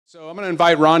So I'm going to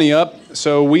invite Ronnie up.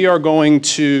 So we are going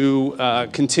to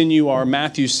continue our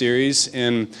Matthew series,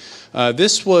 and I'm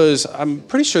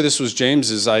pretty sure this was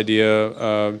James's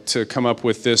idea to come up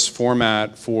with this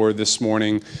format for this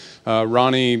morning.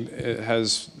 Ronnie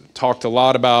has talked a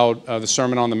lot about the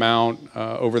Sermon on the Mount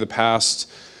over the past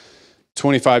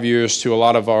 25 years to a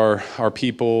lot of our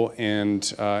people, and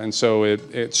so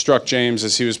it struck James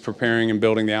as he was preparing and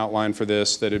building the outline for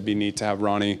this that it'd be neat to have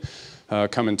Ronnie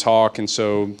come and talk. And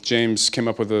so James came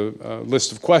up with a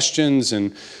list of questions,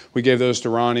 and we gave those to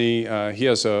Ronnie. He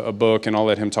has a book, and I'll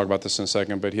let him talk about this in a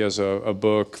second, but he has a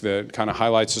book that kind of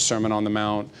highlights the Sermon on the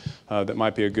Mount that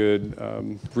might be a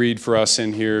good read for us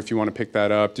in here if you want to pick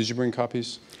that up. Did you bring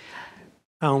copies?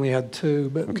 I only had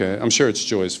two, but... Okay, I'm sure it's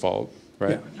Joy's fault,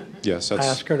 right? Yeah. Yes, I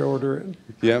asked her to order it.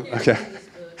 Yeah, okay.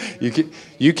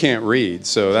 You can't read,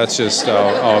 so that's just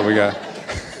all we got.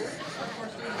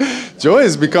 Joy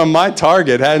has become my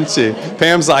target, hasn't she?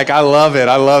 Pam's like, I love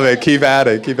it, keep at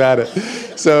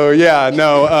it. So yeah,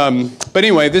 no, but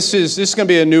anyway, this is going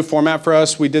to be a new format for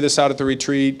us. We did this out at the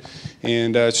retreat,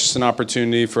 and it's just an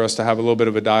opportunity for us to have a little bit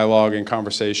of a dialogue and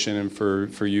conversation, and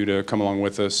for you to come along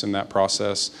with us in that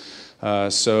process.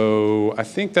 So I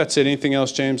think that's it. Anything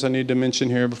else, James, I need to mention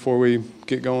here before we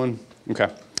get going? Okay.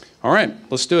 All right,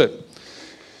 let's do it.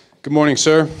 Good morning,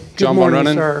 sir. Good morning,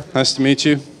 sir. Nice to meet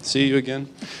you. See you again.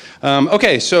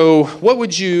 Okay, so what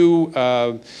would you,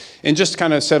 and just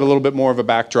kind of set a little bit more of a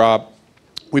backdrop,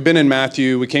 we've been in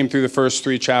Matthew. We came through the first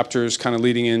three chapters, kind of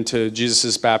leading into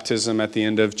Jesus' baptism at the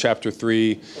end of chapter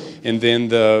 3, and then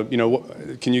do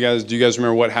you guys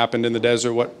remember what happened in the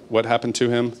desert? What happened to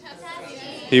him?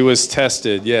 He was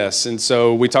tested, yes. And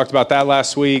so we talked about that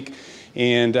last week.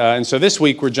 And so this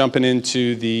week we're jumping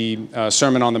into the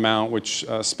Sermon on the Mount, which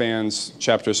spans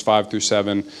chapters 5 through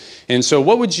 7. And so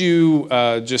what would you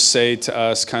just say to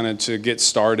us kind of to get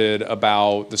started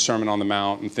about the Sermon on the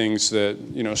Mount and things that,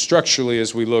 structurally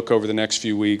as we look over the next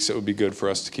few weeks, it would be good for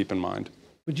us to keep in mind?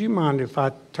 Would you mind if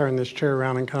I turn this chair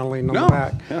around and kind of lean on the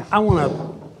back? Yeah. I want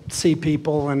to see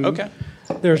people, and okay.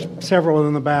 There's several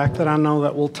in the back that I know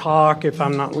that will talk if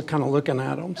I'm not kind of looking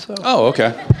at them. So. Oh,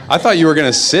 okay. I thought you were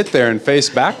going to sit there and face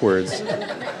backwards.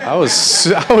 I was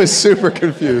super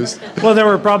confused. Well, there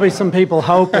were probably some people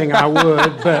hoping I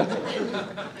would, but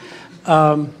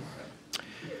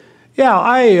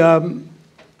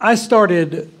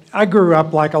I grew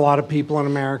up like a lot of people in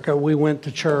America. We went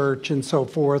to church and so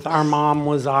forth. Our mom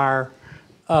was our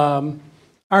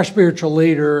spiritual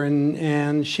leader,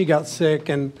 and she got sick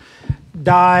and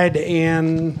died,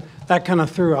 and that kind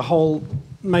of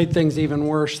made things even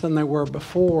worse than they were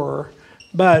before.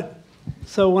 But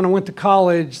so when I went to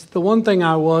college, the one thing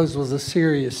I was a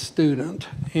serious student,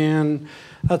 and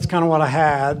that's kind of what I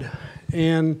had.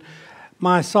 And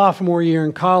my sophomore year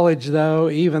in college, though,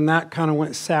 even that kind of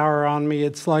went sour on me.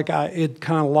 It's like it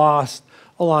kind of lost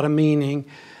a lot of meaning.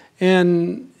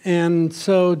 And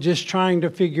so just trying to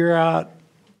figure out,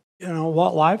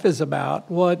 what life is about,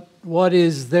 what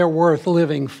is there worth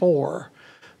living for?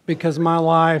 Because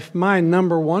my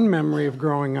number one memory of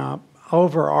growing up,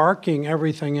 overarching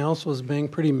everything else, was being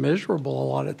pretty miserable a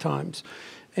lot of times,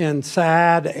 and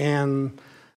sad and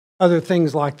other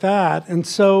things like that. And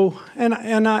so, and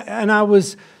I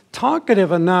was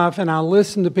talkative enough, and I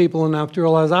listened to people enough to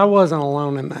realize I wasn't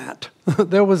alone in that.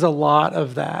 There was a lot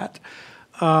of that.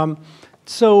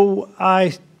 So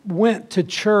I went to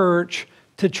church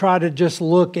to try to just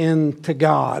look into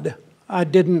God. I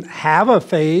didn't have a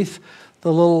faith.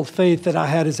 The little faith that I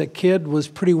had as a kid was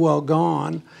pretty well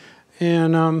gone.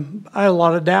 And I had a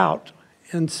lot of doubt.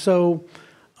 And so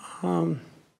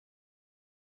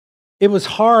it was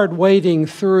hard wading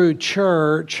through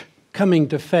church coming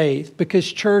to faith,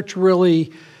 because church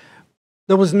really,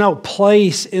 there was no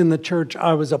place in the church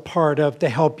I was a part of to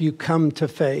help you come to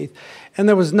faith. And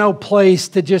there was no place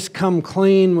to just come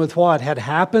clean with what had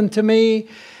happened to me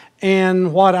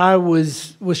and what I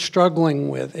was struggling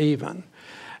with even.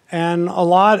 And a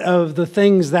lot of the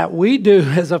things that we do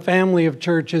as a family of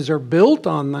churches are built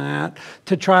on that,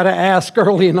 to try to ask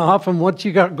early and often, what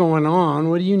you got going on?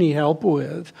 What do you need help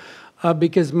with?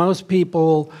 Because most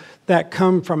people that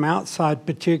come from outside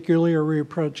particularly, or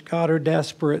reapproach God, are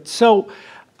desperate. So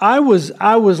I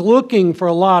was looking for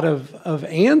a lot of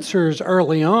answers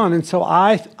early on, and so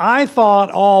I thought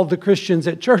all the Christians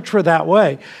at church were that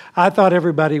way. I thought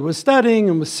everybody was studying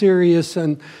and was serious,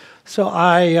 and so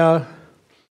I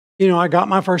got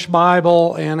my first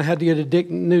Bible, and I had to get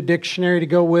a new dictionary to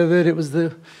go with it. It was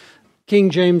the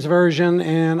King James Version,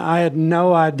 and I had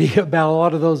no idea about a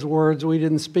lot of those words. We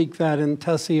didn't speak that in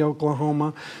Tussie,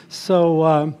 Oklahoma,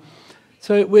 so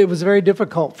it was very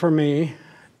difficult for me,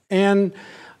 and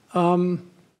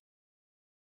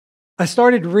I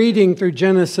started reading through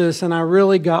Genesis, and I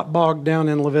really got bogged down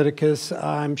in Leviticus.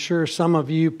 I'm sure some of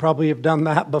you probably have done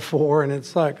that before, and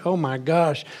it's like, oh my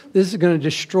gosh, this is going to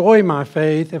destroy my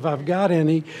faith if I've got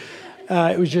any.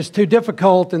 It was just too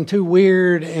difficult and too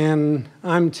weird, and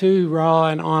I'm too raw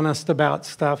and honest about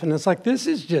stuff. And it's like, this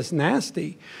is just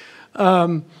nasty.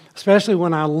 Especially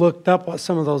when I looked up what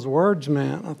some of those words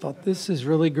meant. I thought, this is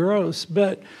really gross.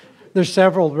 But there's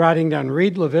several writing down,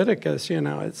 read Leviticus,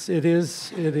 it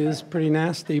is pretty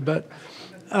nasty. But,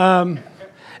 and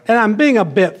I'm being a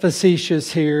bit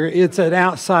facetious here. It's an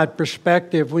outside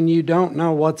perspective when you don't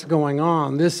know what's going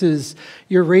on.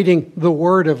 You're reading the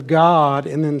Word of God,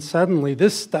 and then suddenly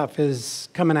this stuff is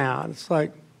coming out. It's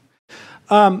like,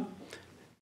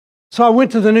 so I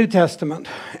went to the New Testament.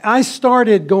 I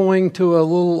started going to a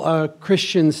little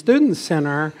Christian student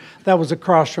center that was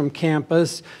across from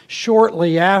campus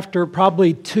shortly after,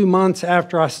 probably 2 months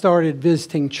after I started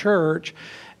visiting church.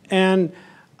 And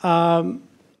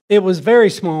it was very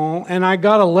small, and I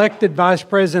got elected vice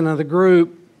president of the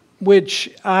group, which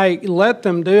I let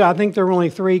them do. I think there were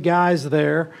only 3 guys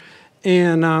there.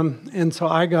 And so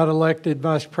I got elected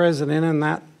vice president in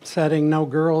that setting. No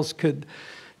girls could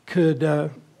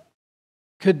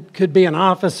be an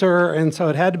officer, and so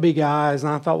it had to be guys.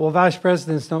 And I thought, well, vice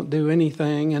presidents don't do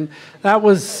anything. And that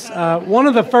was one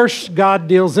of the first God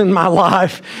deals in my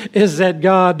life, is that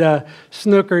God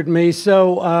snookered me.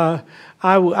 So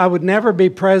I would never be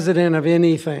president of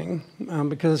anything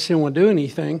because I just didn't want to do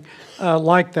anything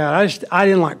like that. I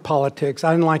didn't like politics.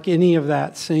 I didn't like any of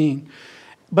that scene.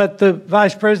 But the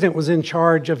vice president was in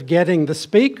charge of getting the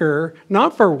speaker,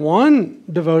 not for 1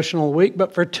 devotional week,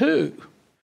 but for 2.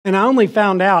 And I only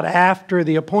found out after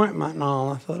the appointment and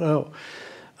all. I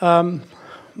thought,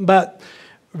 but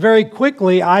very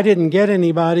quickly, I didn't get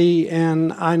anybody,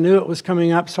 and I knew it was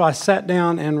coming up, so I sat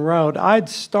down and wrote. I'd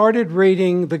started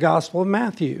reading the Gospel of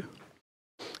Matthew.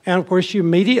 And, of course, you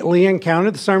immediately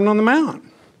encountered the Sermon on the Mount.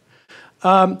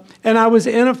 And I was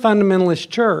in a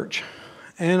fundamentalist church,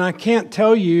 and I can't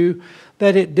tell you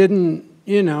that it didn't,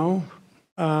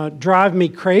 drive me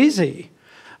crazy.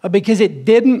 Because it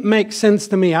didn't make sense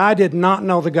to me. I did not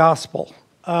know the gospel.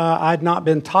 I'd not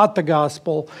been taught the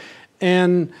gospel.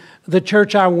 And the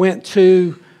church I went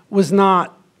to was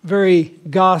not very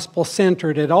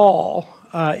gospel-centered at all.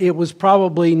 It was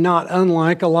probably not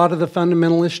unlike a lot of the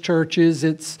fundamentalist churches.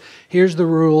 It's, here's the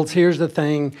rules, here's the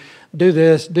thing, do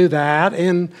this, do that.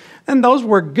 And those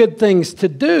were good things to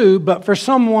do, but for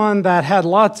someone that had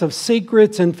lots of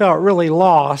secrets and felt really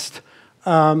lost,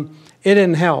 it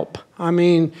didn't help. I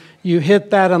mean, you hit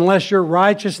that, unless your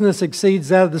righteousness exceeds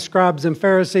that of the scribes and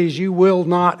Pharisees, you will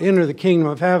not enter the kingdom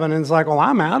of heaven. And it's like, well,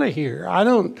 I'm out of here. How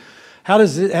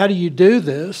do you do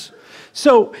this?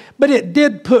 So, but it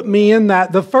did put me in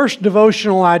that. The first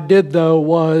devotional I did, though,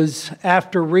 was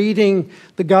after reading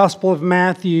the Gospel of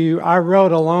Matthew, I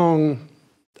wrote along,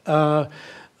 and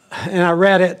I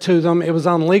read it to them. It was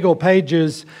on legal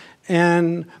pages.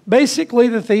 And basically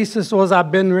the thesis was,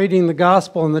 I've been reading the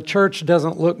gospel and the church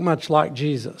doesn't look much like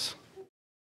Jesus.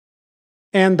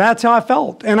 And that's how I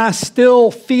felt. And I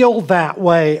still feel that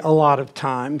way a lot of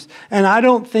times. And I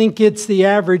don't think it's the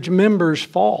average member's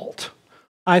fault.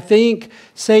 I think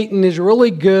Satan is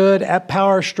really good at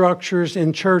power structures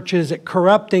in churches, at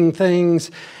corrupting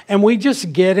things. And we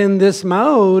just get in this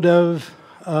mode of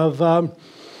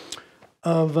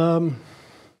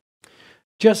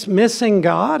just missing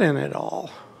God in it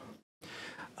all.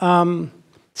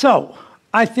 So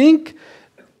I think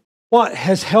what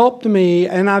has helped me,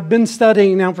 and I've been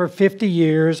studying now for 50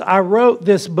 years, I wrote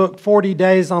this book, 40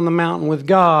 Days on the Mountain with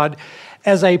God,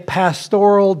 as a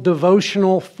pastoral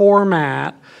devotional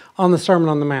format on the Sermon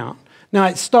on the Mount. Now,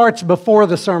 it starts before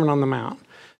the Sermon on the Mount.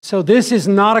 So this is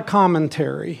not a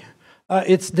commentary.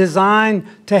 It's designed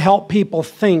to help people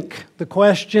think. The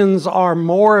questions are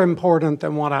more important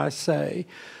than what I say,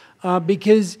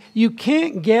 because you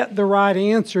can't get the right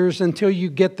answers until you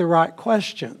get the right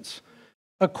questions.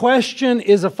 A question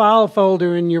is a file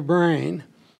folder in your brain.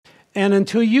 And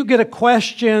until you get a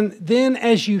question, then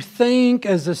as you think,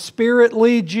 as the Spirit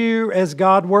leads you, as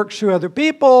God works through other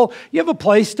people, you have a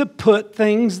place to put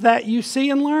things that you see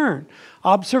and learn.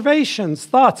 Observations,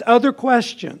 thoughts, other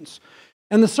questions.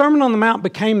 And the Sermon on the Mount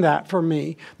became that for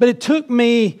me. But it took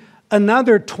me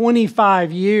another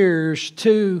 25 years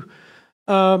to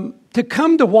come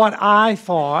to what I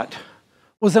thought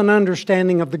was an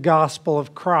understanding of the gospel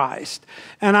of Christ.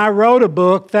 And I wrote a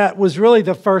book that was really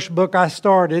the first book I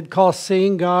started, called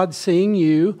Seeing God, Seeing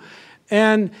You.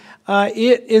 And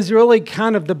it is really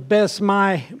kind of the best,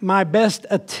 my best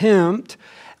attempt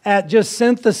at just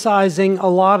synthesizing a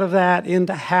lot of that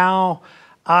into how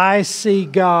I see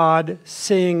God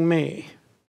seeing me.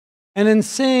 And in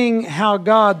seeing how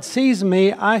God sees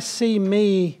me, I see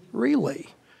me really,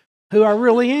 who I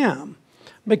really am.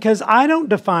 Because I don't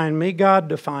define me, God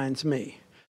defines me.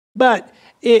 But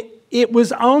it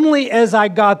was only as I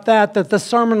got that the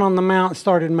Sermon on the Mount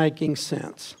started making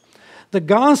sense. The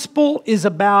gospel is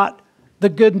about the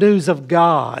good news of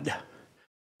God.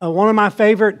 One of my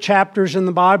favorite chapters in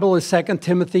the Bible is 2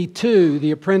 Timothy 2.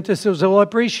 The apprentices will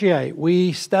appreciate.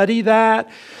 We study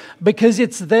that because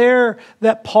it's there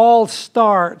that Paul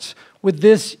starts with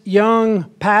this young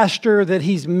pastor that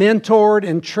he's mentored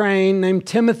and trained named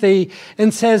Timothy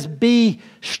and says, "Be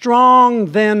strong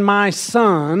then, my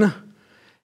son,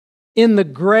 in the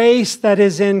grace that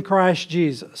is in Christ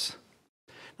Jesus."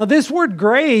 Now this word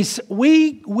grace,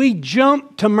 we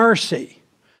jump to mercy.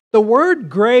 The word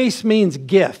grace means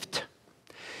gift.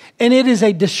 And it is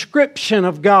a description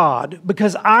of God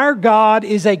because our God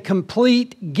is a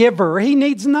complete giver. He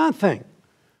needs nothing.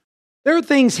 There are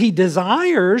things He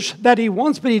desires that He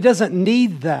wants, but He doesn't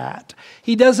need that.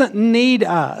 He doesn't need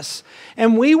us.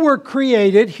 And we were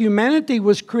created, humanity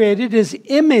was created as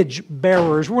image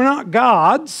bearers. We're not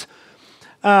gods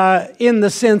in the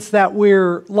sense that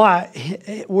we're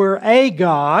a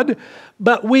God,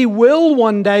 but we will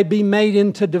one day be made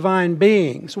into divine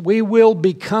beings. We will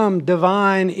become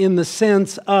divine in the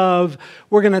sense of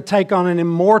we're going to take on an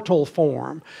immortal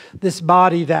form, this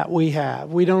body that we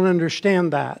have. We don't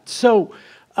understand that. So,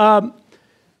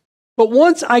 but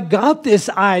once I got this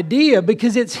idea,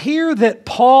 because it's here that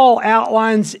Paul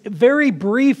outlines very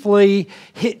briefly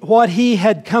what he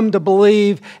had come to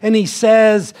believe, and he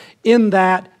says in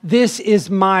that, this is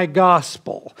my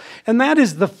gospel. And that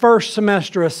is the first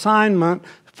semester assignment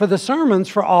for the sermons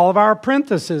for all of our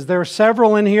apprentices. There are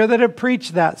several in here that have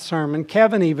preached that sermon.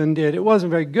 Kevin even did. It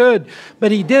wasn't very good,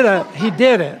 but he did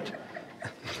it.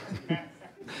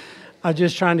 I'm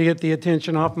just trying to get the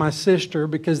attention off my sister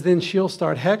because then she'll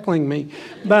start heckling me.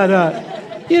 But,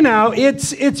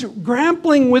 it's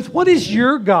grappling with what is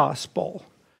your gospel?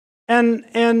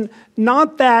 And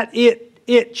not that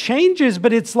it changes,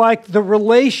 but it's like the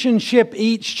relationship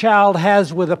each child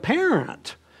has with a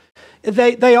parent.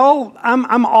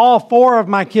 I'm all four of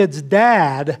my kids'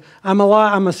 dad. I'm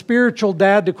a spiritual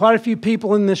dad to quite a few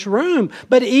people in this room,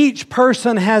 but each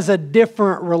person has a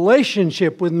different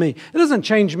relationship with me. It doesn't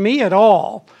change me at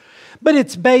all, but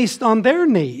it's based on their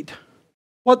need,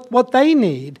 what they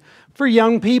need. For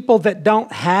young people that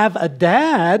don't have a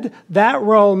dad, that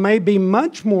role may be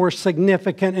much more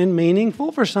significant and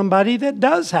meaningful for somebody that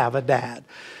does have a dad.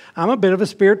 I'm a bit of a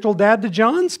spiritual dad to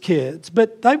John's kids,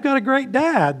 but they've got a great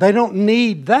dad. They don't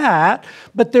need that,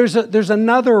 but there's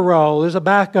another role. There's a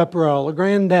backup role, a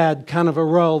granddad kind of a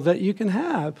role that you can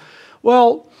have.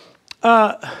 Well,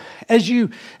 as you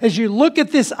look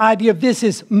at this idea of this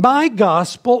is my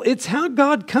gospel, it's how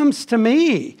God comes to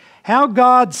me. How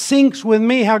God syncs with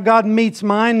me, how God meets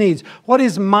my needs. What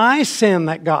is my sin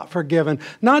that got forgiven?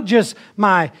 Not just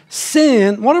my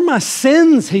sin. What are my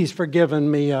sins He's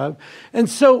forgiven me of? And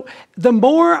so the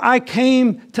more I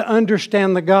came to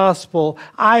understand the gospel,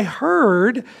 I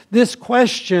heard this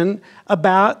question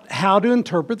about how to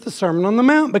interpret the Sermon on the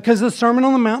Mount, because the Sermon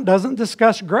on the Mount doesn't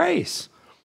discuss grace.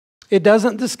 It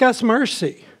doesn't discuss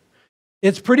mercy.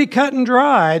 It's pretty cut and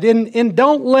dried, and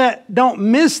don't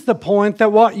miss the point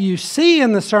that what you see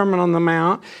in the Sermon on the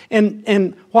Mount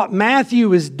and what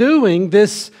Matthew is doing,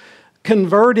 this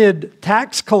converted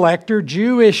tax collector,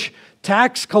 Jewish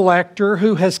tax collector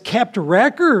who has kept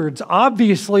records,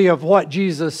 obviously, of what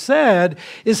Jesus said,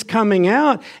 is coming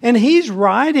out, and he's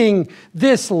writing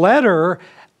this letter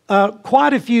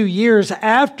quite a few years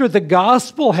after the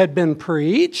gospel had been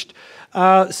preached.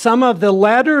 Some of the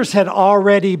letters had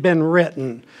already been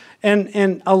written.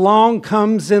 And along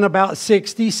comes in about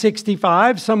 60,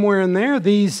 65, somewhere in there,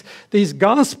 these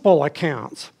gospel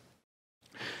accounts.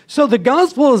 So the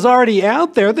gospel is already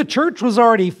out there. The church was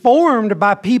already formed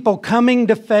by people coming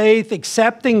to faith,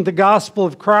 accepting the gospel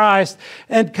of Christ,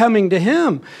 and coming to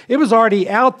Him. It was already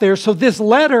out there. So this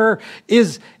letter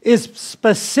is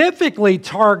specifically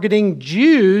targeting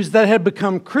Jews that had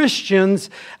become Christians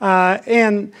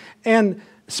and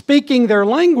speaking their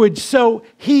language. So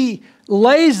he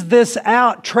lays this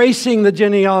out, tracing the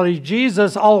genealogy of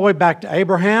Jesus all the way back to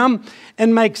Abraham,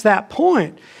 and makes that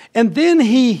point. And then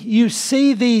you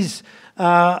see these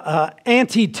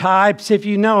antitypes, if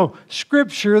you know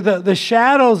Scripture. The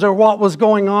shadows are what was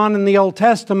going on in the Old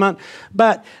Testament.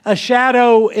 But a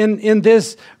shadow in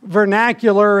this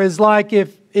vernacular is like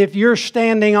if you're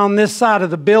standing on this side of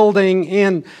the building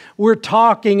and we're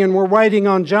talking and we're waiting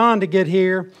on John to get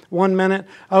here. 1 minute.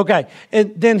 Okay.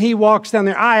 And then he walks down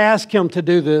there. I asked him to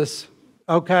do this.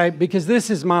 okay? Because this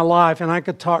is my life, and I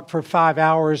could talk for 5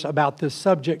 hours about this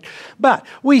subject. But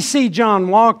we see John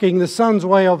walking, the sun's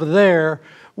way over there.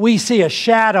 We see a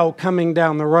shadow coming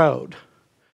down the road.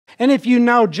 And if you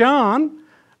know John,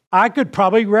 I could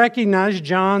probably recognize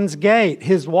John's gait,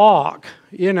 his walk,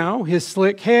 his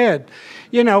slick head,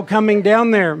 coming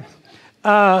down there.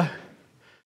 But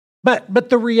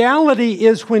the reality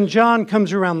is when John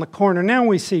comes around the corner, now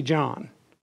we see John.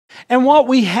 And what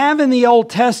we have in the Old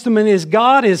Testament is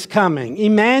God is coming.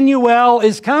 Emmanuel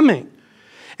is coming.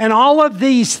 And all of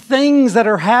these things that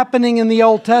are happening in the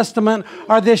Old Testament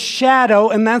are this shadow,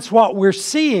 and that's what we're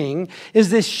seeing,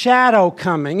 is this shadow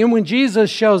coming. And when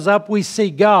Jesus shows up, we see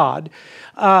God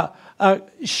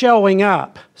showing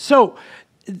up. So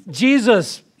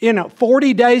Jesus,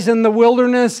 40 days in the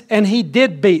wilderness, and he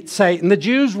did beat Satan. The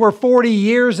Jews were 40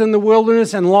 years in the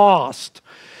wilderness and lost.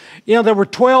 There were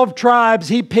 12 tribes.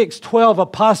 He picks 12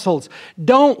 apostles.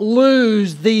 Don't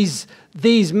lose these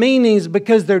meanings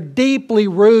because they're deeply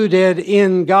rooted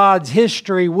in God's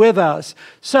history with us.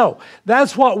 So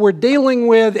that's what we're dealing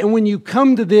with. And when you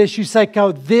come to this, you say,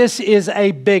 "Oh, this is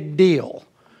a big deal."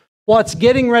 What's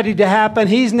getting ready to happen?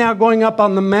 He's now going up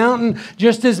on the mountain,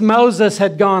 just as Moses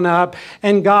had gone up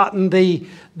and gotten the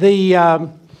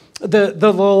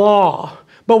law.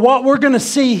 But what we're going to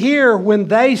see here when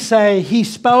they say he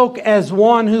spoke as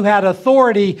one who had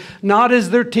authority, not as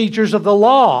their teachers of the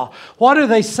law. What are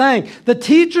they saying? The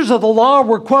teachers of the law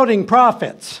were quoting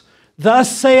prophets.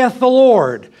 Thus saith the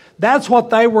Lord. That's what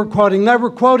they were quoting. They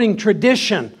were quoting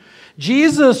tradition.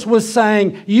 Jesus was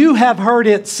saying, you have heard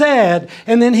it said,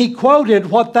 and then he quoted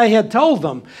what they had told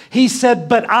them. He said,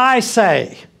 but I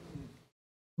say.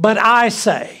 But I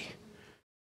say.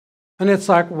 And it's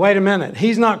like, wait a minute,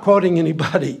 he's not quoting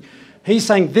anybody. He's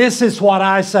saying, this is what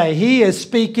I say. He is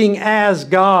speaking as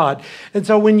God. And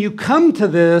so when you come to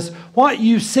this, what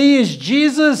you see is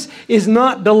Jesus is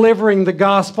not delivering the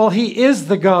gospel. He is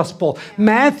the gospel.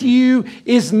 Matthew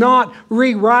is not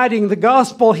rewriting the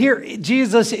gospel. Here,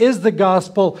 Jesus is the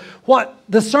gospel. What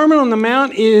the Sermon on the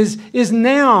Mount is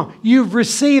now you've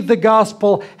received the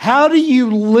gospel. How do you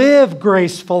live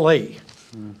gracefully?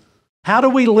 How do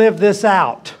we live this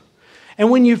out? And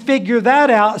when you figure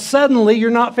that out, suddenly you're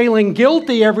not feeling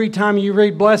guilty every time you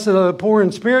read Blessed are the poor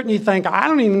in spirit and you think, I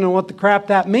don't even know what the crap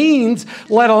that means,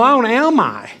 let alone am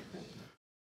I?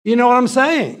 You know what I'm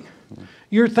saying?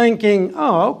 You're thinking,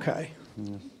 oh, okay.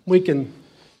 We can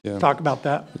talk about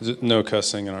that. No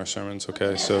cussing in our sermons,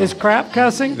 okay? So is crap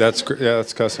cussing? That's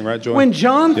cussing, right, Joy? When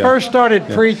John first started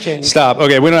preaching. Stop.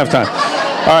 Okay, we don't have time.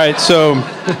 All right, so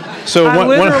I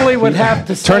literally would have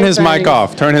to say turn his mic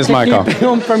off. Turn his mic off. Keep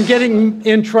him from getting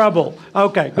in trouble.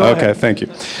 Okay, go ahead. Okay, thank you.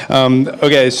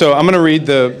 Okay, so I'm going to read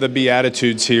the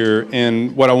Beatitudes here,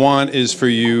 and what I want is for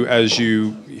you as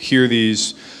you hear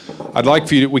these. I'd like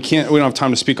for you to, we don't have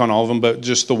time to speak on all of them, but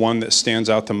just the one that stands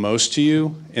out the most to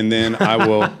you, and then I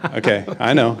will, okay,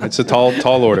 I know, it's a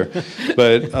tall order,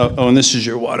 but, and this is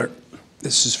your water.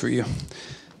 This is for you.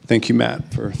 Thank you,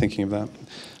 Matt, for thinking of that.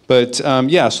 But,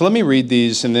 so let me read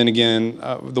these, and then again,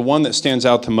 the one that stands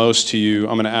out the most to you,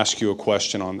 I'm going to ask you a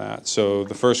question on that. So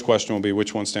the first question will be,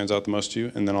 which one stands out the most to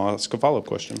you? And then I'll ask a follow-up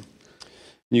question.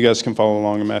 You guys can follow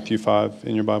along in Matthew 5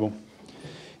 in your Bible.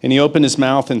 And he opened his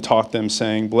mouth and taught them,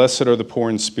 saying, Blessed are the poor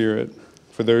in spirit,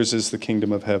 for theirs is the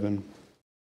kingdom of heaven.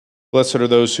 Blessed are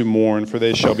those who mourn, for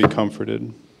they shall be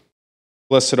comforted.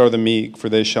 Blessed are the meek, for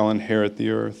they shall inherit the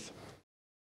earth.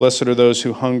 Blessed are those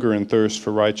who hunger and thirst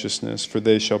for righteousness, for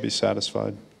they shall be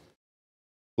satisfied.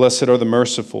 Blessed are the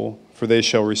merciful, for they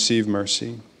shall receive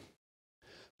mercy.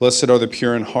 Blessed are the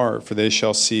pure in heart, for they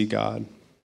shall see God.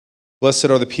 Blessed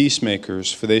are the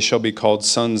peacemakers, for they shall be called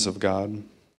sons of God.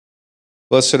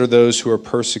 Blessed are those who are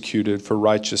persecuted for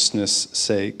righteousness'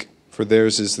 sake, for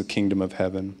theirs is the kingdom of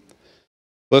heaven.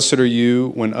 Blessed are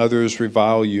you when others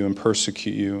revile you and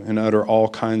persecute you and utter all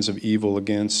kinds of evil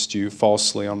against you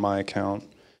falsely on my account.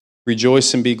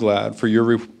 Rejoice and be glad, for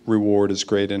your reward is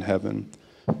great in heaven.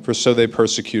 For so they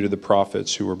persecuted the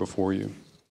prophets who were before you.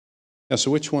 Now,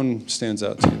 so which one stands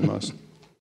out to you the most?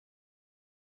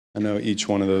 I know each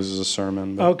one of those is a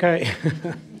sermon. But. Okay.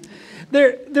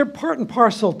 They're part and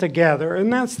parcel together,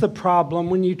 and that's the problem.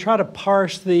 When you try to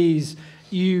parse these,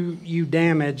 you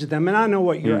damage them. And I know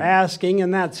what you're asking,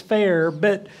 and that's fair,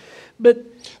 but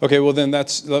okay, well then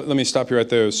let me stop you right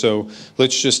there. So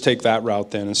let's just take that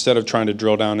route then. Instead of trying to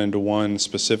drill down into one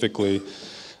specifically,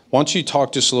 why don't you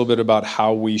talk just a little bit about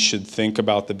how we should think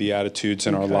about the Beatitudes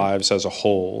in our lives as a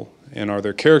whole? And are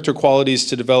there character qualities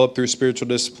to develop through spiritual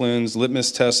disciplines,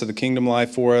 litmus tests of the kingdom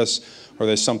life for us? Or are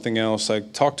they something else?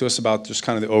 Like, talk to us about just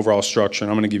kind of the overall structure,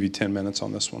 and I'm going to give you 10 minutes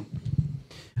on this one.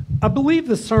 I believe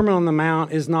the Sermon on the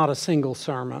Mount is not a single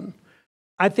sermon.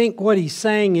 I think what he's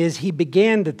saying is he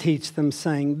began to teach them,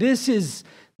 saying, this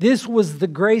was the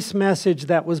grace message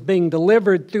that was being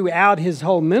delivered throughout his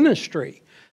whole ministry.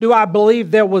 Do I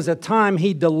believe there was a time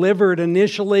he delivered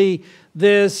initially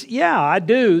this? Yeah, I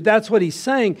do. That's what he's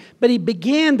saying. But he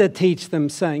began to teach them,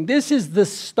 saying, this is the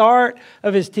start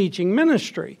of his teaching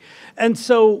ministry. And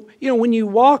so, when you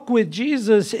walk with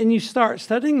Jesus and you start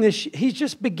studying this, he's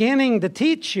just beginning to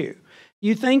teach you.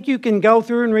 You think you can go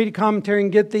through and read a commentary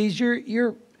and get these?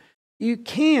 You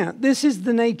can't. This is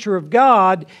the nature of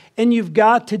God, and you've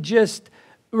got to just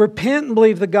repent and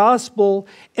believe the gospel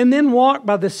and then walk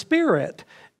by the Spirit.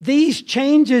 These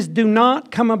changes do not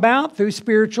come about through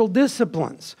spiritual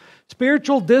disciplines.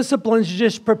 Spiritual disciplines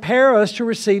just prepare us to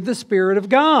receive the Spirit of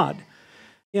God.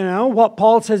 What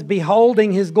Paul says,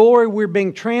 beholding His glory, we're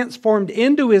being transformed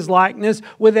into His likeness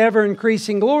with ever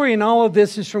increasing glory. And all of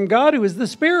this is from God, who is the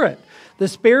Spirit. The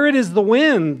Spirit is the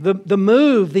wind, the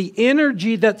move, the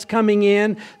energy that's coming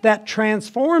in that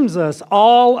transforms us.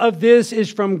 All of this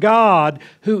is from God,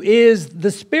 who is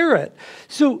the Spirit.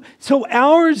 So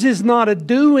ours is not a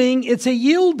doing, it's a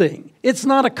yielding. It's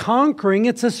not a conquering,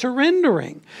 it's a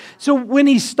surrendering. So when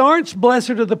he starts,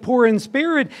 blessed are the poor in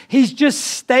spirit, he's just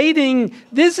stating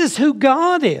this is who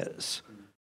God is.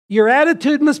 Your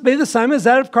attitude must be the same as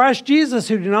that of Christ Jesus,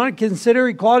 who did not consider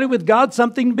equality with God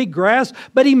something to be grasped,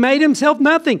 but he made himself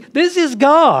nothing. This is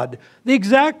God, the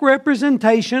exact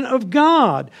representation of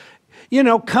God.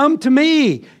 Come to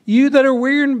me, you that are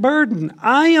weary and burdened.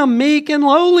 I am meek and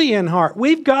lowly in heart.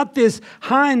 We've got this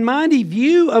high and mighty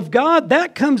view of God.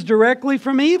 That comes directly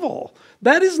from evil.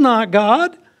 That is not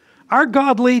God. Our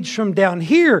God leads from down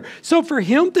here. So for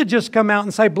him to just come out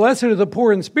and say, blessed are the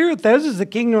poor in spirit, theirs is the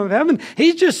kingdom of heaven,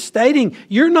 he's just stating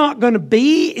you're not going to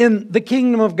be in the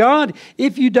kingdom of God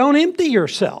if you don't empty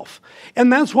yourself.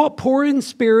 And that's what poor in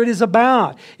spirit is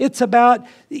about. It's about,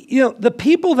 the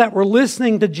people that were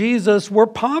listening to Jesus were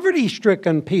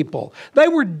poverty-stricken people. They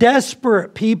were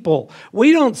desperate people.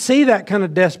 We don't see that kind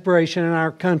of desperation in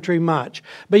our country much.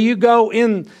 But you go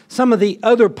in some of the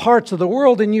other parts of the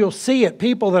world and you'll see it.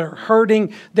 People that are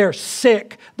hurting, they're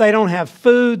sick, they don't have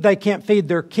food, they can't feed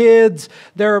their kids,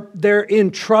 they're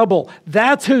in trouble.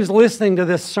 That's who's listening to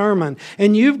this sermon.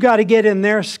 And you've got to get in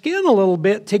their skin a little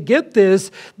bit to get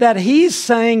this, that he's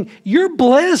saying you're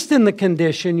blessed in the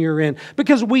condition you're in,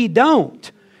 because we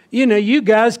don't. You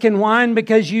guys can whine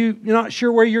because you're not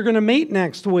sure where you're going to meet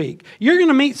next week. You're going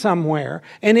to meet somewhere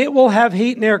and it will have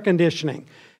heat and air conditioning.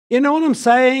 You know what I'm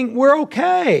saying? We're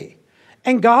okay.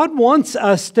 And God wants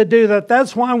us to do that.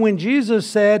 That's why when Jesus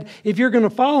said, if you're going to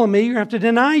follow me, you have to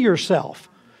deny yourself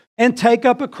and take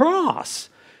up a cross.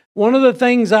 One of the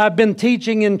things I've been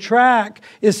teaching in track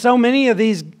is so many of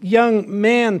these young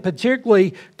men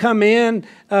particularly come in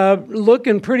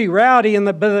looking pretty rowdy,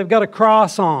 but they've got a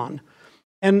cross on.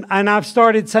 And I've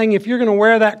started saying, if you're going to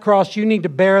wear that cross, you need to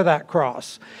bear that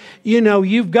cross.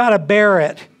 You've got to bear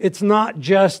it. It's not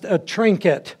just a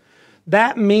trinket.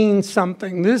 That means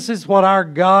something. This is what our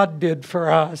God did for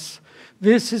us.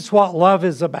 This is what love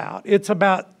is about. It's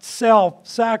about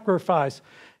self-sacrifice.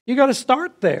 You got to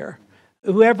start there.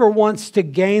 Whoever wants to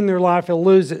gain their life will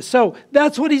lose it. So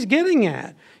that's what he's getting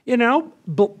at.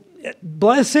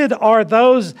 Blessed are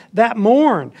those that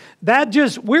mourn.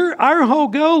 Our whole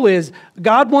goal is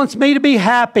God wants me to be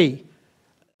happy.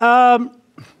 Okay,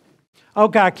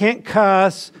 I can't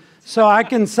cuss, so I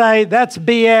can say that's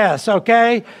BS,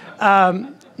 okay?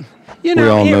 We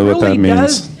all know what that means.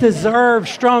 Does deserve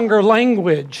stronger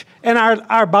language. And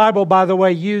our Bible, by the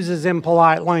way, uses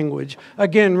impolite language.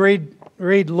 Again,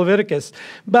 read Leviticus.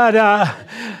 But,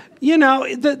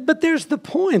 but there's the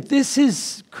point. This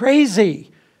is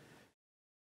crazy.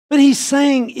 But he's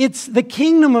saying the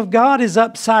kingdom of God is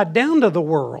upside down to the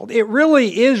world. It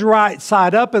really is right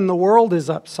side up and the world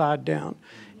is upside down.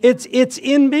 It's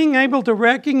in being able to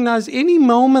recognize any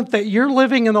moment that you're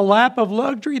living in the lap of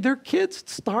luxury, there are kids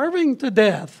starving to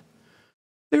death.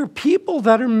 There are people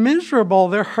that are miserable.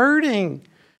 They're hurting.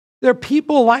 There are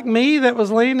people like me that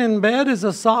was laying in bed as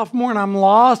a sophomore and I'm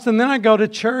lost, and then I go to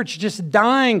church just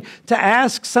dying to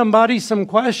ask somebody some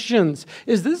questions.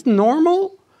 Is this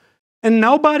normal? And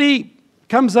nobody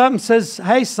comes up and says,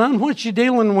 hey, son, what you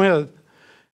dealing with?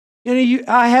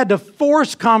 I had to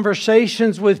force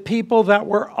conversations with people that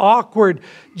were awkward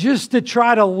just to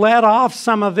try to let off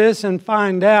some of this and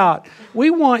find out. We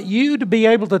want you to be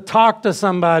able to talk to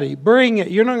somebody. Bring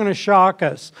it. You're not going to shock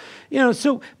us.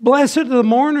 So blessed are the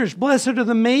mourners, blessed are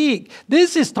the meek.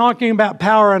 This is talking about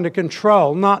power under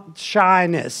control, not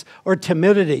shyness or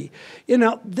timidity.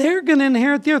 They're going to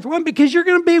inherit the earth. Why? Because you're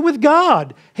going to be with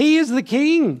God. He is the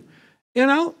king.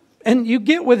 And you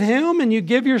get with him and you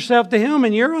give yourself to him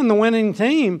and you're on the winning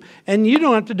team and you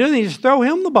don't have to do anything. You just throw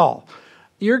him the ball.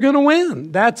 You're going to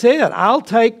win. That's it. I'll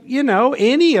take,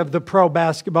 any of the pro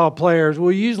basketball players.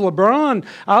 We'll use LeBron.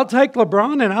 I'll take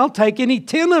LeBron and I'll take any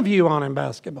 10 of you on in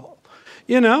basketball.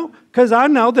 Because I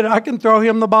know that I can throw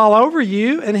him the ball over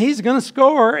you and he's going to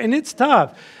score and it's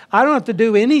tough. I don't have to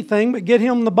do anything but get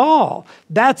him the ball.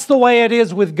 That's the way it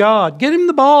is with God. Get him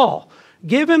the ball.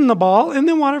 Give him the ball, and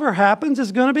then whatever happens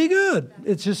is going to be good.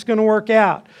 It's just going to work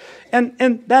out.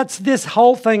 And that's this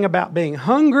whole thing about being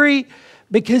hungry,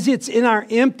 because it's in our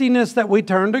emptiness that we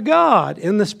turn to God,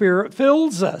 and the Spirit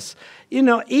fills us.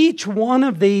 Each one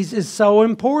of these is so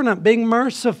important. Being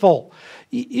merciful.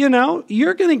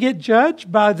 You're going to get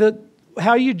judged by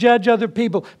how you judge other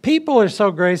people. People are so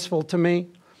graceful to me.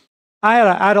 I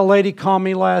had a lady call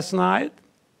me last night.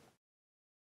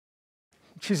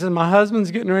 She said, my husband's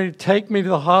getting ready to take me to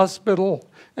the hospital,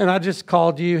 and I just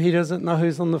called you. He doesn't know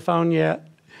who's on the phone yet.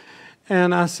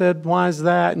 And I said, why is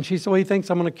that? And she said, well, he thinks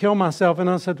I'm going to kill myself. And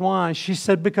I said, why? She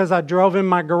said, because I drove in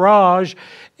my garage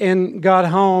and got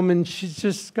home, and she's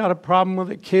just got a problem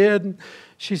with a kid.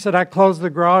 She said, I closed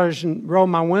the garage and rolled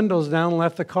my windows down and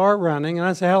left the car running. And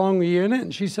I said, how long were you in it?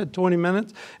 And she said, 20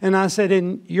 minutes. And I said,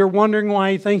 and you're wondering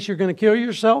why he thinks you're going to kill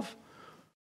yourself?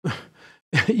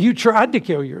 You tried to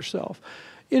kill yourself.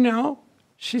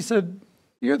 She said,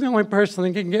 you're the only person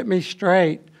that can get me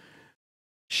straight.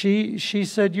 She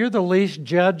said, you're the least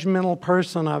judgmental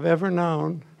person I've ever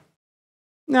known.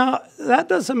 Now, that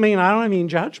doesn't mean I don't have any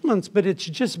judgments, but it's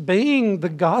just being the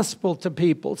gospel to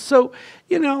people. So,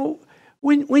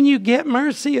 when you get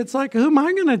mercy, it's like, who am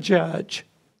I going to judge?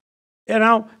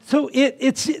 So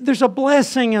there's a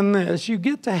blessing in this. You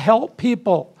get to help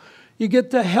people. You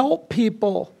get to help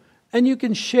people. And you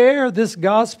can share this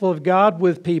gospel of God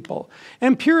with people.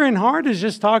 And pure in heart is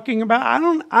just talking about,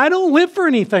 I don't live for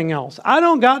anything else. I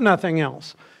don't got nothing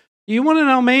else. You want to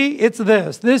know me? It's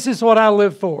this. This is what I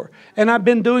live for. And I've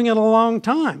been doing it a long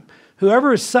time.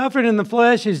 Whoever is suffered in the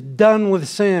flesh is done with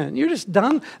sin. You're just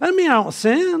done. That doesn't mean I don't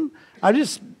sin.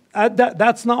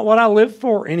 That's not what I live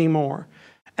for anymore.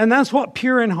 And that's what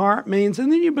pure in heart means.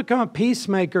 And then you become a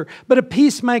peacemaker, but a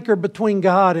peacemaker between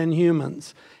God and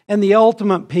humans. And the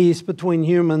ultimate peace between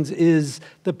humans is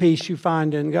the peace you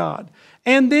find in God.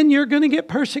 And then you're going to get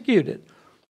persecuted.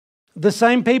 The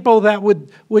same people that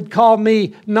would call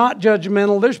me not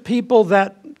judgmental, there's people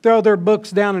that throw their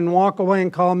books down and walk away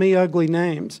and call me ugly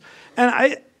names.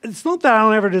 And it's not that I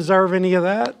don't ever deserve any of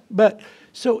that, but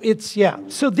so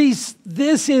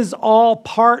this is all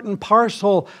part and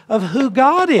parcel of who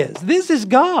God is. This is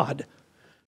God.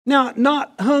 Now,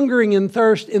 not hungering and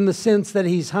thirst in the sense that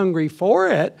he's hungry for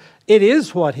it. It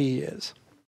is what he is.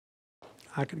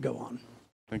 I could go on.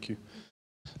 Thank you.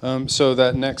 So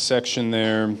that next section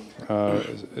there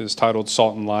is titled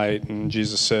Salt and Light. And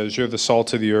Jesus says, you're the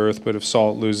salt of the earth, but if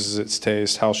salt loses its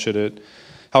taste, how shall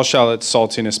its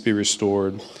saltiness be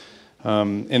restored?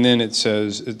 And then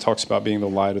it talks about being the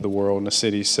light of the world, and a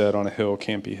city set on a hill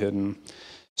can't be hidden.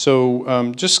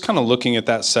 So just kind of looking at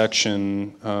that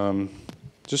section,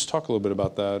 just talk a little bit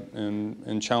about that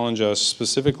and challenge us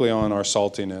specifically on our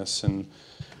saltiness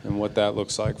and what that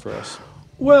looks like for us.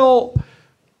 Well,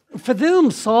 for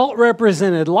them, salt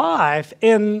represented life.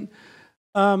 And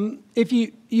if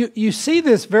you see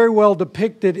this very well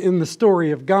depicted in the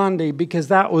story of Gandhi, because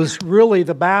that was really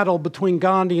the battle between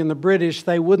Gandhi and the British.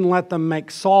 They wouldn't let them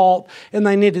make salt, and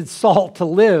they needed salt to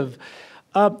live.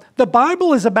 The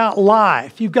Bible is about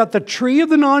life. You've got the tree of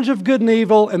the knowledge of good and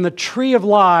evil and the tree of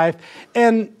life,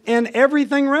 and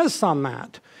everything rests on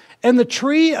that. And the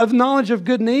tree of knowledge of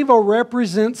good and evil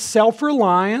represents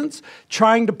self-reliance,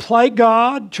 trying to play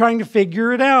God, trying to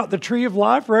figure it out. The tree of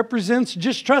life represents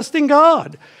just trusting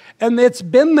God. And it's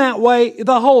been that way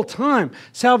the whole time.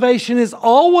 Salvation has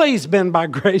always been by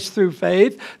grace through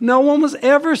faith. No one was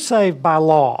ever saved by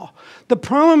law. The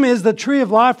problem is the tree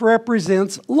of life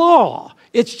represents law.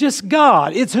 It's just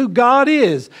God. It's who God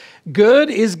is. Good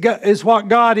is what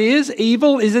God is.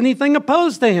 Evil is anything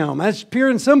opposed to him. That's pure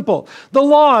and simple. The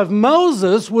law of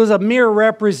Moses was a mere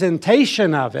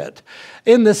representation of it,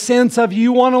 in the sense of,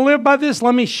 you want to live by this?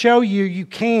 Let me show you. You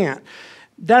can't.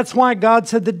 That's why God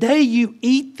said, the day you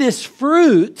eat this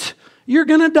fruit, you're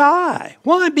going to die.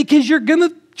 Why? Because you're going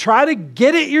to try to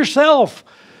get it yourself.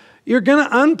 You're going to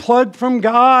unplug from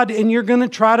God, and you're going to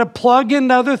try to plug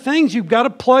into other things. You've got to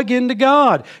plug into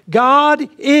God. God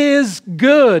is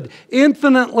good,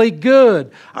 infinitely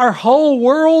good. Our whole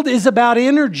world is about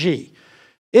energy.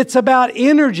 It's about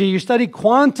energy. You study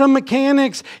quantum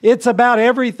mechanics, it's about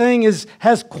everything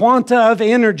has quanta of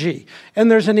energy.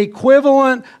 And there's an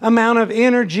equivalent amount of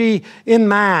energy in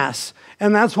mass.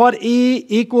 And that's what E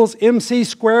equals MC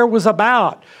squared was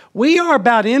about. We are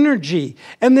about energy.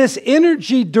 And this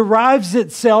energy derives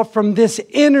itself from this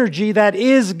energy that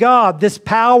is God, this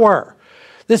power,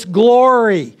 this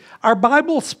glory. Our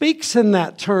Bible speaks in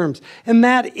that terms. And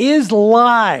that is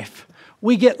life.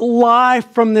 We get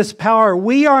life from this power.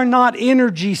 We are not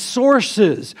energy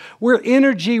sources. We're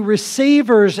energy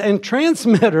receivers and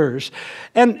transmitters.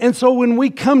 And so when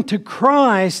we come to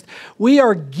Christ, we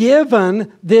are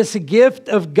given this gift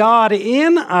of God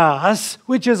in us,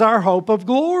 which is our hope of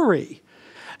glory.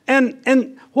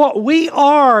 And what we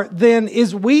are then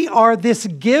is we are this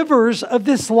givers of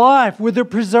this life. We're the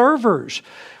preservers.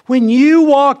 When you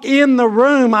walk in the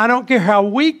room, I don't care how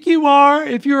weak you are,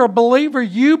 if you're a believer,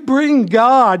 you bring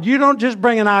God. You don't just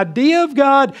bring an idea of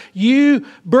God, you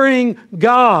bring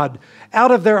God.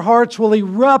 Out of their hearts will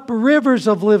erupt rivers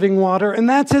of living water, and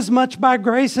that's as much by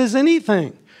grace as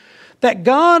anything. That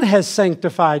God has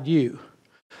sanctified you.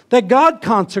 That God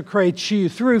consecrates you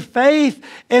through faith,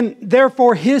 and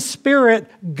therefore His Spirit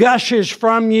gushes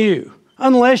from you.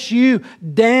 Unless you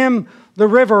dam the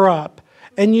river up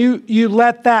and you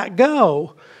let that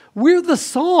go. We're the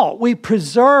salt. We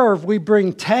preserve. We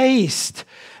bring taste.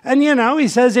 And He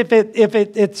says if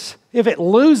it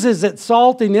loses its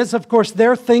saltiness, of course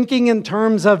they're thinking in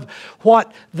terms of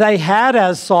what they had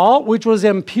as salt, which was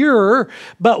impure,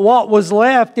 but what was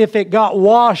left, if it got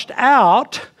washed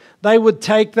out, they would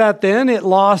take that then, it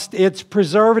lost its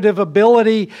preservative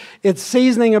ability, its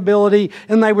seasoning ability,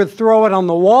 and they would throw it on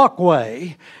the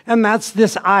walkway. And that's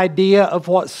this idea of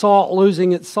what salt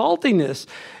losing its saltiness.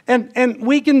 And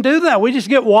we can do that. We just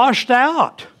get washed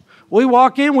out. We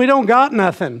walk in, we don't got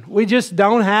nothing. We just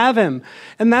don't have Him.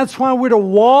 And that's why we're to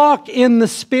walk in the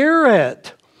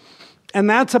Spirit. And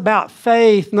that's about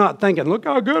faith, not thinking, look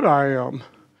how good I am.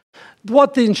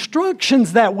 What the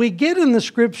instructions that we get in the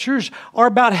Scriptures are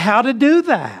about how to do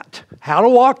that, how to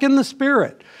walk in the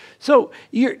Spirit. So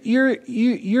you're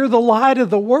the light of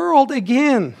the world.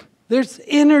 Again, there's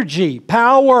energy,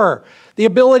 power, the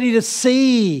ability to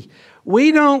see.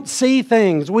 We don't see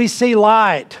things, we see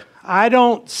light. I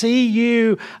don't see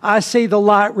you, I see the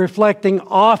light reflecting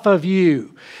off of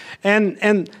you.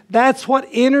 And that's what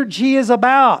energy is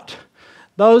about.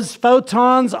 Those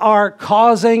photons are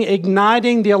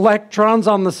igniting the electrons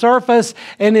on the surface,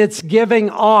 and it's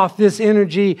giving off this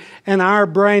energy, and our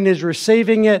brain is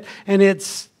receiving it, and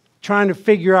it's trying to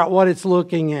figure out what it's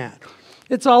looking at.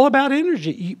 It's all about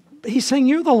energy. He's saying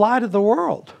you're the light of the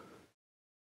world.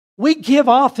 We give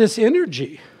off this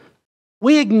energy.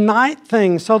 We ignite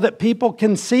things so that people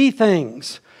can see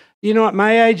things. At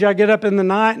my age, I get up in the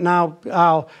night and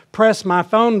I'll press my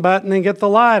phone button and get the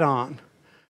light on.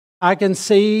 I can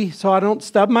see so I don't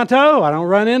stub my toe. I don't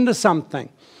run into something.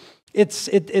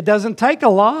 It doesn't take a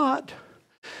lot.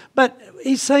 But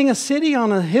he's saying a city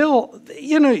on a hill.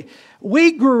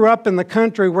 We grew up in the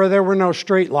country where there were no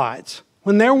street lights.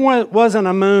 When there wasn't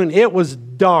a moon, it was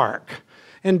dark.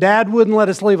 And Dad wouldn't let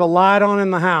us leave a light on in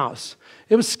the house.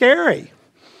 It was scary.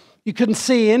 You couldn't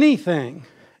see anything.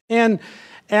 And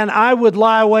I would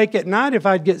lie awake at night if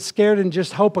I'd get scared and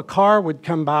just hope a car would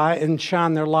come by and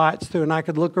shine their lights through, and I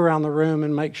could look around the room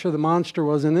and make sure the monster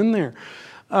wasn't in there.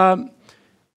 That's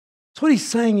what he's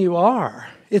saying you are.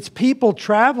 It's people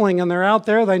traveling, and they're out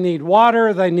there. They need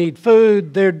water. They need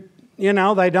food. They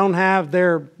don't have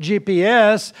their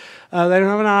GPS. They don't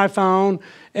have an iPhone,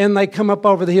 and they come up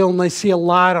over the hill and they see a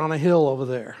light on a hill over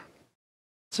there.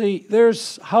 See,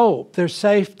 there's hope. There's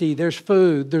safety. There's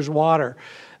food. There's water.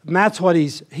 And that's what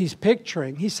he's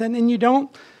picturing. He said, and you've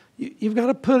got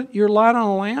to put your light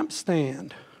on a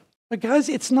lampstand. But guys,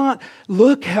 it's not,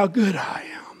 look how good I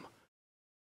am.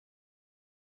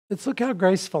 It's look how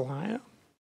graceful I am.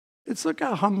 It's look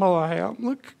how humble I am.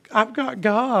 Look, I've got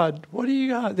God. What do you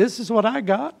got? This is what I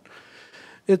got.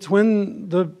 It's when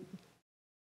the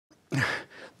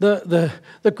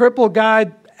crippled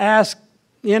guy asked,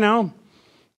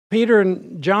 Peter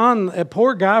and John, a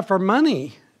poor guy, for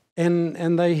money.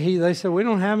 And they said, we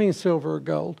don't have any silver or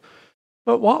gold.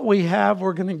 But what we have,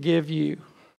 we're going to give you.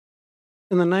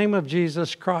 In the name of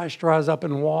Jesus Christ, rise up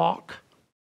and walk.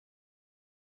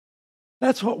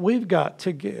 That's what we've got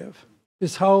to give,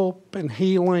 is hope and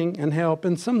healing and help.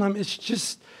 And sometimes it's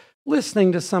just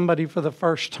listening to somebody for the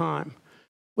first time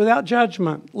without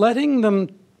judgment, letting them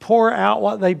pour out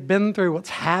what they've been through, what's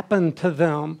happened to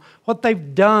them, what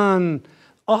they've done,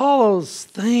 all those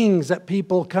things that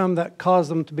people come that cause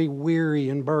them to be weary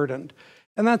and burdened.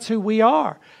 And that's who we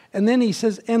are. And then he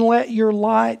says, and let your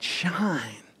light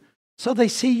shine so they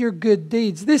see your good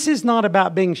deeds. This is not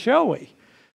about being showy,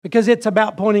 because it's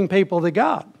about pointing people to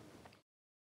God.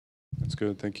 That's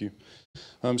good. Thank you.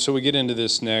 So we get into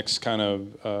this next kind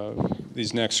of,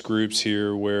 these next groups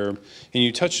here where, and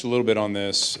you touched a little bit on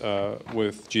this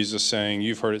with Jesus saying,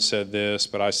 you've heard it said this,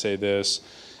 but I say this.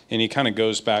 And he kind of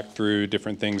goes back through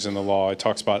different things in the law. He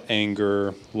talks about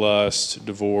anger, lust,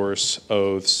 divorce,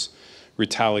 oaths,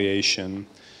 retaliation.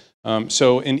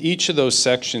 So in each of those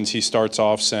sections, he starts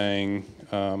off saying,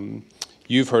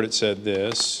 you've heard it said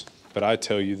this, but I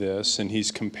tell you this. And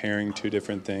he's comparing two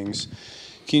different things.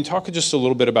 Can you talk just a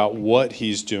little bit about what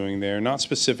he's doing there? Not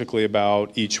specifically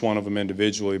about each one of them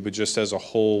individually, but just as a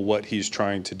whole, what he's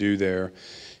trying to do there.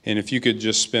 And if you could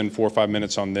just spend 4 or 5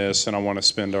 minutes on this, and I want to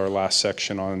spend our last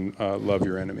section on love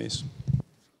your enemies.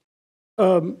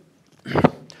 Well,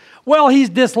 he's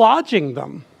dislodging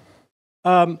them.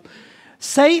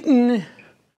 Satan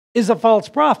is a false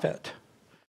prophet.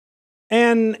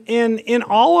 And in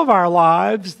all of our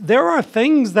lives, there are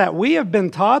things that we have been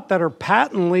taught that are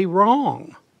patently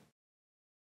wrong.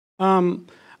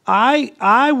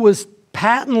 I was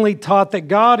patently taught that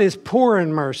God is poor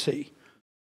in mercy.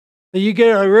 That you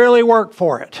got to really work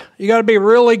for it. You got to be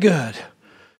really good.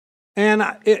 And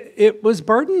it was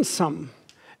burdensome.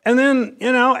 And then,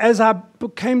 as I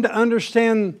came to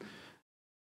understand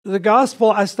the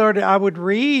gospel, I would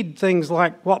read things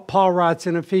like what Paul writes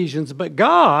in Ephesians. But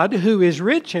God, who is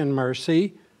rich in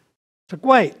mercy, took,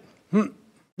 wait, now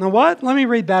what? Let me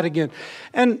read that again.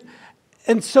 And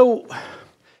so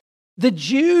the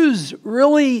Jews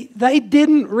really, they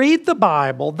didn't read the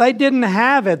Bible. They didn't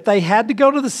have it. They had to go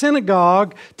to the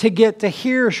synagogue to get to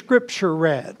hear Scripture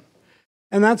read.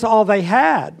 And that's all they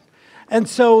had. And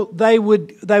so they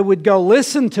would go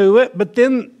listen to it, but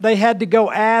then they had to go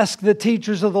ask the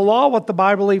teachers of the law what the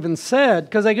Bible even said,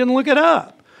 because they couldn't look it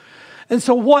up. And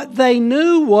so what they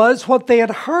knew was what they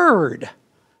had heard.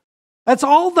 That's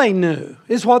all they knew,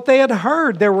 is what they had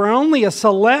heard. There were only a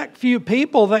select few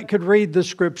people that could read the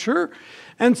Scripture.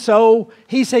 And so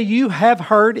he said, you have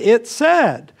heard it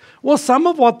said. Well, some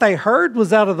of what they heard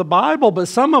was out of the Bible, but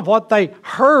some of what they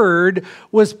heard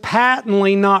was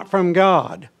patently not from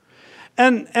God.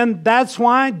 And that's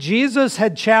why Jesus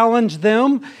had challenged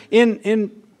them in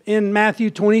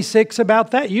Matthew 26 about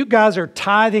that. You guys are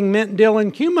tithing mint, dill,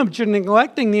 and cumin, but you're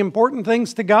neglecting the important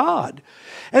things to God.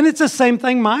 And it's the same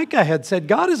thing Micah had said.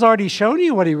 God has already shown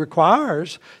you what He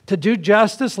requires: to do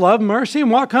justice, love mercy,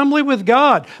 and walk humbly with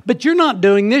God. But you're not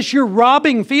doing this. You're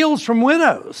robbing fields from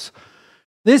widows.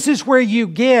 This is where you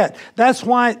get. That's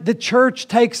why the church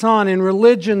takes on and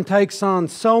religion takes on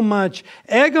so much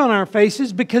egg on our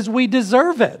faces, because we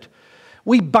deserve it.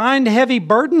 We bind heavy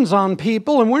burdens on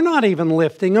people and we're not even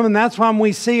lifting them. And that's why when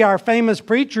we see our famous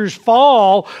preachers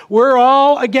fall, we're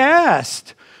all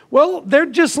aghast. Well, they're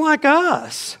just like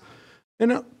us.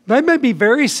 They may be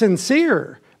very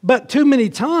sincere, but too many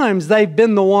times they've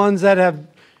been the ones that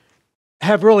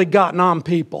have really gotten on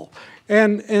people.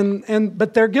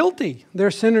 But they're guilty.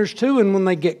 They're sinners too. And when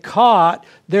they get caught,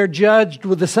 they're judged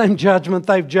with the same judgment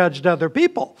they've judged other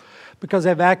people, because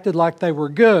they've acted like they were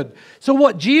good. So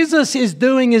what Jesus is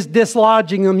doing is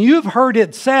dislodging them. You've heard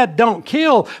it said, don't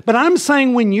kill. But I'm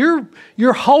saying when you're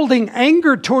holding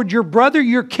anger toward your brother,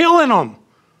 you're killing them.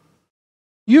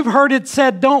 You've heard it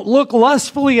said, don't look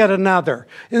lustfully at another.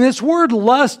 And this word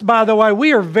lust, by the way,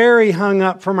 we are very hung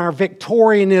up from our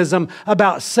Victorianism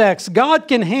about sex. God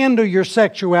can handle your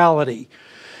sexuality.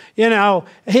 He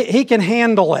can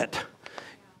handle it.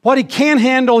 What He can't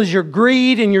handle is your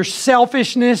greed and your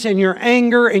selfishness and your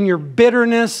anger and your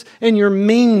bitterness and your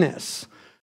meanness.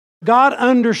 God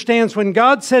understands. When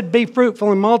God said be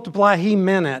fruitful and multiply, He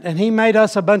meant it. And He made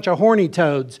us a bunch of horny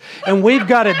toads. And we've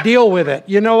got to deal with it.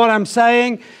 You know what I'm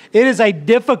saying? It is a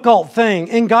difficult thing.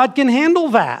 And God can handle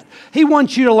that. He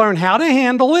wants you to learn how to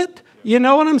handle it. You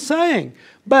know what I'm saying?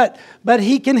 But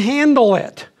He can handle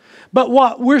it. But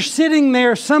what we're sitting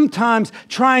there sometimes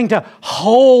trying to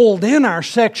hold in our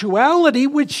sexuality,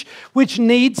 which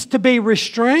needs to be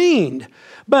restrained.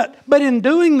 But in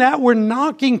doing that, we're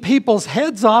knocking people's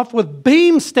heads off with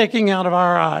beams sticking out of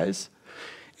our eyes,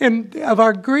 and of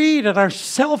our greed and our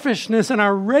selfishness and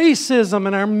our racism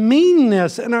and our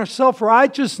meanness and our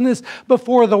self-righteousness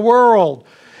before the world.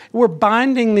 We're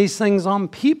binding these things on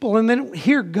people, and they don't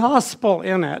hear gospel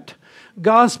in it.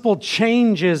 Gospel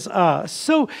changes us.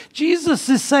 So Jesus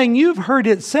is saying, you've heard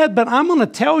it said, but I'm going to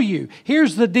tell you,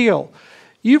 here's the deal.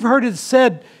 You've heard it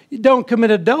said, you don't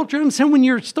commit adultery. I'm saying when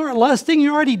you start lusting,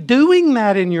 you're already doing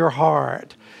that in your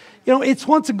heart. It's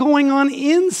what's going on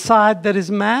inside that is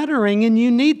mattering, and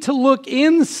you need to look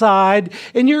inside,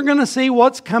 and you're going to see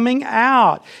what's coming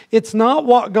out. It's not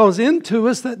what goes into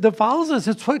us that defiles us.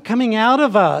 It's what's coming out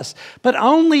of us. But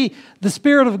only the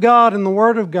Spirit of God and the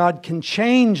Word of God can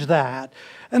change that.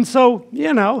 And so,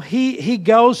 he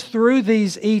goes through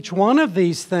each one of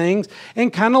these things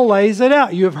and kind of lays it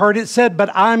out. You have heard it said, but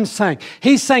I'm saying.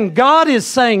 He's saying, God is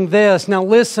saying this. Now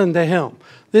listen to him.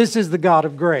 This is the God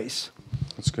of grace.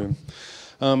 That's good.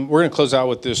 We're going to close out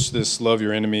with this love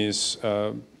your enemies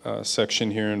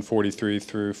section here in 43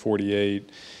 through 48.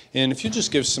 And if you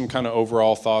just give some kind of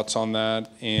overall thoughts on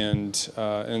that, and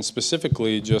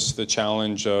specifically just the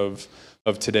challenge of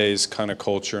today's kind of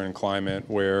culture and climate,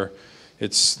 where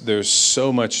there's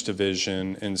so much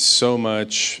division and so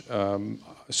much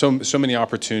so many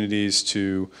opportunities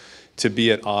to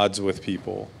be at odds with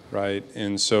people, right?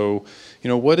 And so,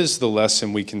 what is the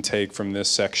lesson we can take from this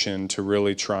section to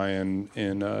really try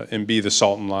and be the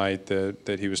salt and light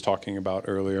that he was talking about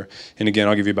earlier? And again,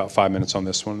 I'll give you about 5 minutes on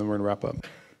this one, then we're going to wrap up.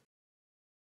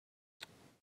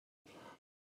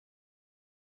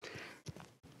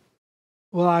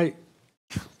 Well,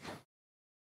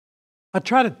 I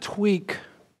try to tweak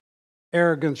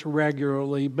arrogance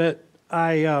regularly, but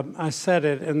I said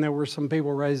it, and there were some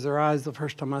people raised their eyes the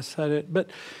first time I said it. But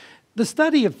the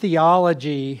study of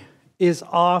theology is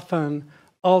often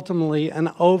ultimately an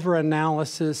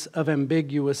overanalysis of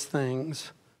ambiguous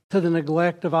things to the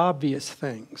neglect of obvious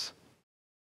things.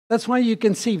 That's why you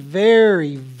can see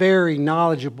very, very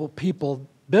knowledgeable people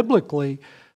biblically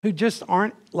who just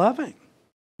aren't loving.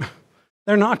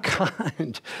 They're not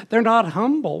kind. They're not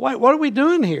humble. What are we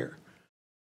doing here?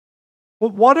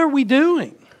 Well, what are we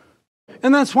doing?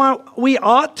 And that's why we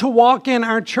ought to walk in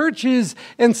our churches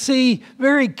and see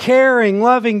very caring,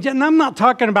 loving. And I'm not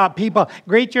talking about people,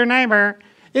 greet your neighbor.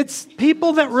 It's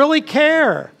people that really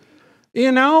care. We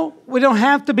don't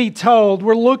have to be told.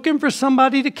 We're looking for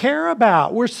somebody to care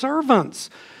about. We're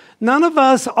servants. None of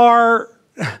us are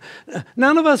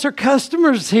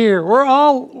customers here. We're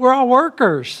all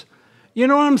workers. You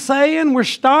know what I'm saying? We're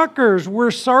stalkers.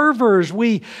 We're servers.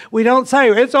 We don't say,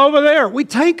 it's over there. We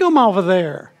take them over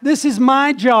there. This is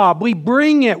my job. We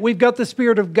bring it. We've got the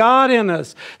Spirit of God in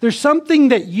us. There's something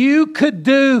that you could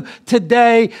do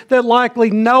today that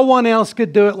likely no one else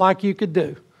could do it like you could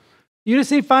do. You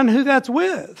just need to find who that's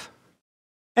with.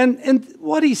 And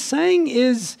what he's saying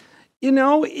is,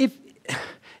 if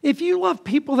you love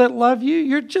people that love you,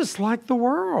 you're just like the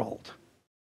world.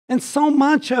 And so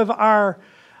much of our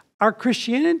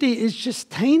Christianity is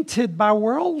just tainted by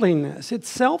worldliness. It's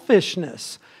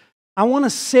selfishness. I want to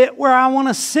sit where I want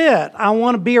to sit. I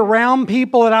want to be around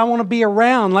people that I want to be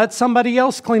around. Let somebody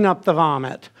else clean up the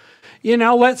vomit.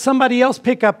 Let somebody else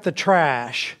pick up the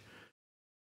trash.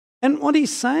 And what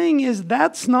he's saying is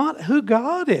that's not who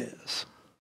God is.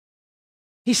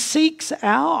 He seeks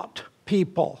out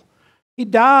people. He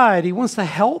died. He wants to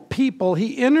help people.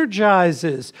 He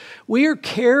energizes. We are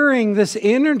carrying this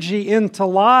energy into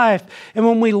life. And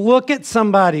when we look at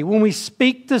somebody, when we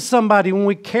speak to somebody, when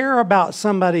we care about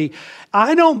somebody,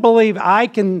 I don't believe I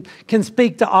can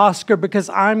speak to Oscar because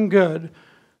I'm good.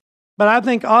 But I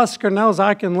think Oscar knows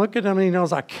I can look at him and he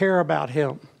knows I care about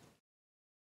him.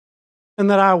 And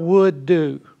that I would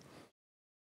do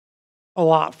a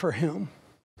lot for him.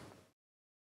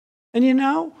 And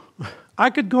I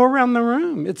could go around the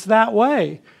room. It's that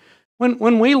way.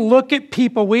 When we look at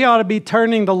people, we ought to be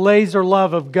turning the laser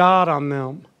love of God on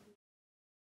them.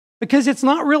 Because it's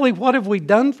not really what have we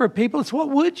done for people, it's what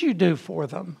would you do for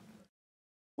them?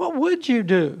 What would you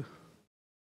do?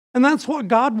 And that's what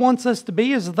God wants us to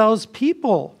be, is those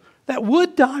people that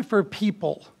would die for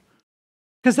people.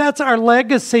 Because that's our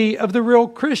legacy of the real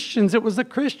Christians. It was the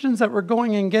Christians that were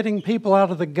going and getting people out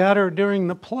of the gutter during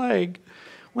the plague,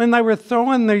 when they were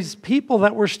throwing these people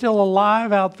that were still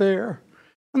alive out there.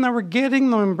 And they were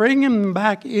getting them and bringing them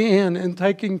back in and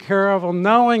taking care of them,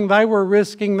 knowing they were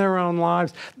risking their own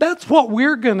lives. That's what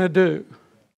we're going to do.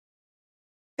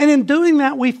 And in doing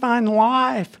that, we find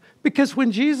life. Because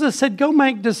when Jesus said, go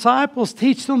make disciples,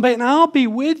 teach them, and I'll be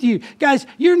with you. Guys,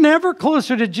 you're never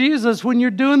closer to Jesus when you're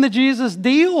doing the Jesus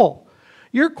deal.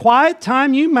 Your quiet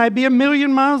time, you may be 1,000,000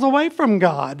 miles away from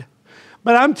God.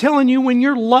 But I'm telling you, when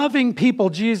you're loving people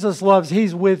Jesus loves,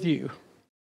 He's with you.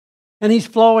 And He's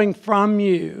flowing from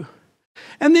you.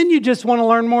 And then you just want to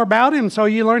learn more about Him, so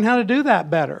you learn how to do that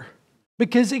better.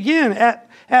 Because again,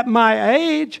 at my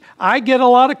age, I get a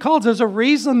lot of calls. There's a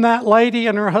reason that lady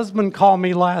and her husband called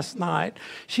me last night.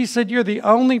 She said, you're the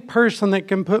only person that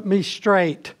can put me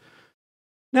straight.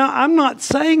 Now, I'm not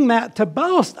saying that to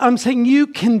boast. I'm saying you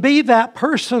can be that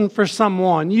person for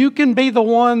someone. You can be the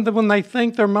one that when they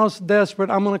think they're most desperate,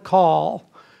 I'm going to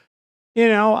call.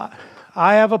 I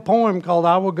have a poem called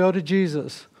I Will Go to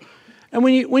Jesus. And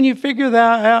when you figure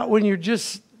that out, when you're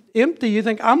just empty, you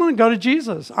think, I'm going to go to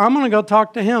Jesus. I'm going to go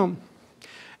talk to Him.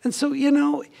 And so,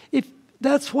 if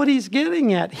That's what he's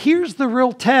getting at. Here's the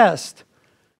real test.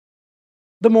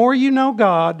 The more you know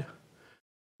God,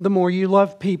 the more you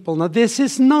love people. Now, this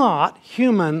is not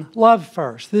human love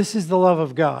first. This is the love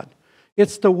of God.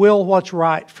 It's the will what's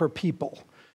right for people.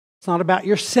 It's not about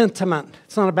your sentiment.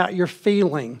 It's not about your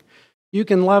feeling. You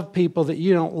can love people that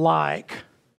you don't like.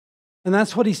 And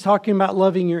that's what he's talking about,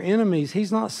 loving your enemies.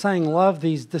 He's not saying love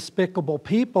these despicable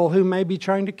people who may be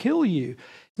trying to kill you.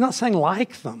 He's not saying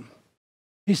like them.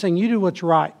 He's saying you do what's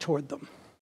right toward them.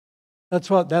 That's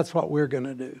what we're going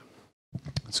to do.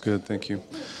 That's good. Thank you.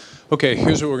 Okay,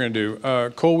 here's what we're going to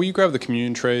do. Cole, will you grab the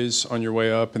communion trays on your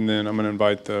way up, and then I'm going to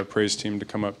invite the praise team to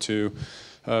come up too.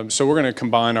 So we're going to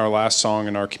combine our last song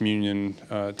and our communion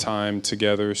time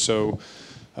together. So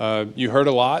you heard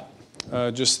a lot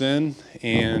just then,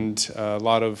 and a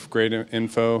lot of great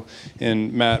info.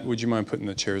 And Matt, would you mind putting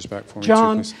the chairs back for me,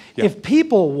 John, too, please? Yeah. if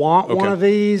people want one of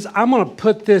these, I'm going to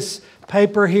put this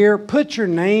paper here, put your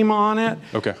name on it,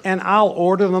 and I'll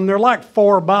order them. They're like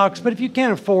 $4, but if you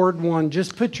can't afford one,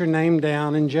 just put your name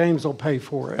down, and James will pay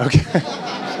for it. Okay.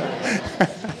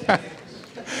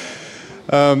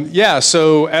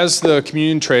 So as the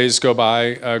communion trays go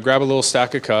by, grab a little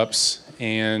stack of cups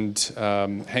and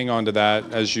hang on to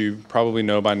that. As you probably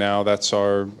know by now, that's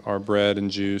our bread and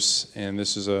juice, and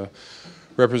this is a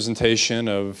representation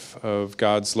of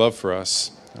God's love for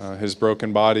us, His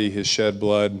broken body, His shed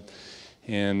blood,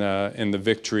 and the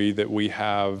victory that we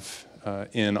have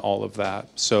in all of that.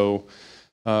 So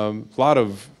a lot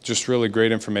of just really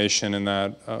great information in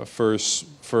that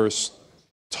first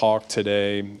talk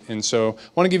today. And so I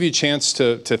want to give you a chance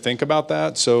to think about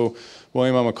that. So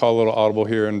William, I'm going to call a little audible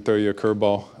here and throw you a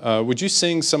curveball. Would you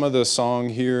sing some of the song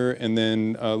here and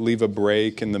then leave a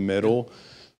break in the middle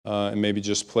and maybe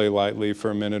just play lightly for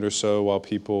a minute or so while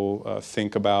people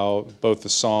think about both the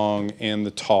song and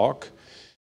the talk?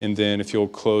 And then if you'll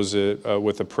close it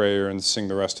with a prayer and sing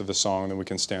the rest of the song, then we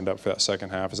can stand up for that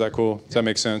second half. Is that cool? Does that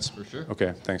make sense? For sure.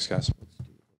 Okay, thanks, guys.